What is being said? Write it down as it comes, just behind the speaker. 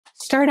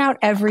Start out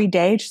every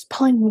day just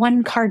pulling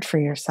one card for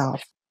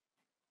yourself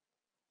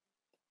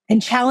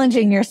and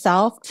challenging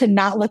yourself to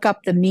not look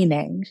up the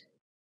meaning.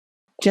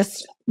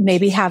 Just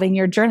maybe having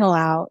your journal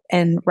out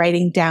and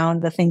writing down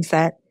the things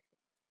that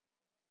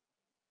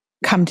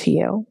come to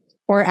you,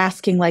 or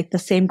asking like the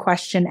same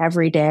question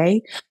every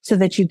day so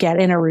that you get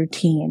in a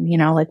routine,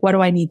 like, what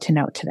do I need to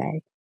know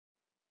today?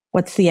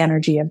 What's the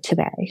energy of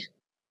today?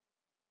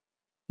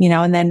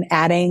 And then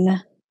adding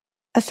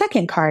a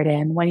second card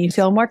in when you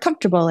feel more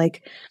comfortable.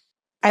 Like,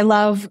 I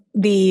love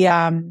the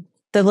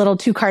little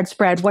 2-card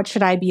spread. What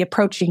should I be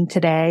approaching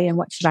today and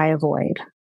what should I avoid?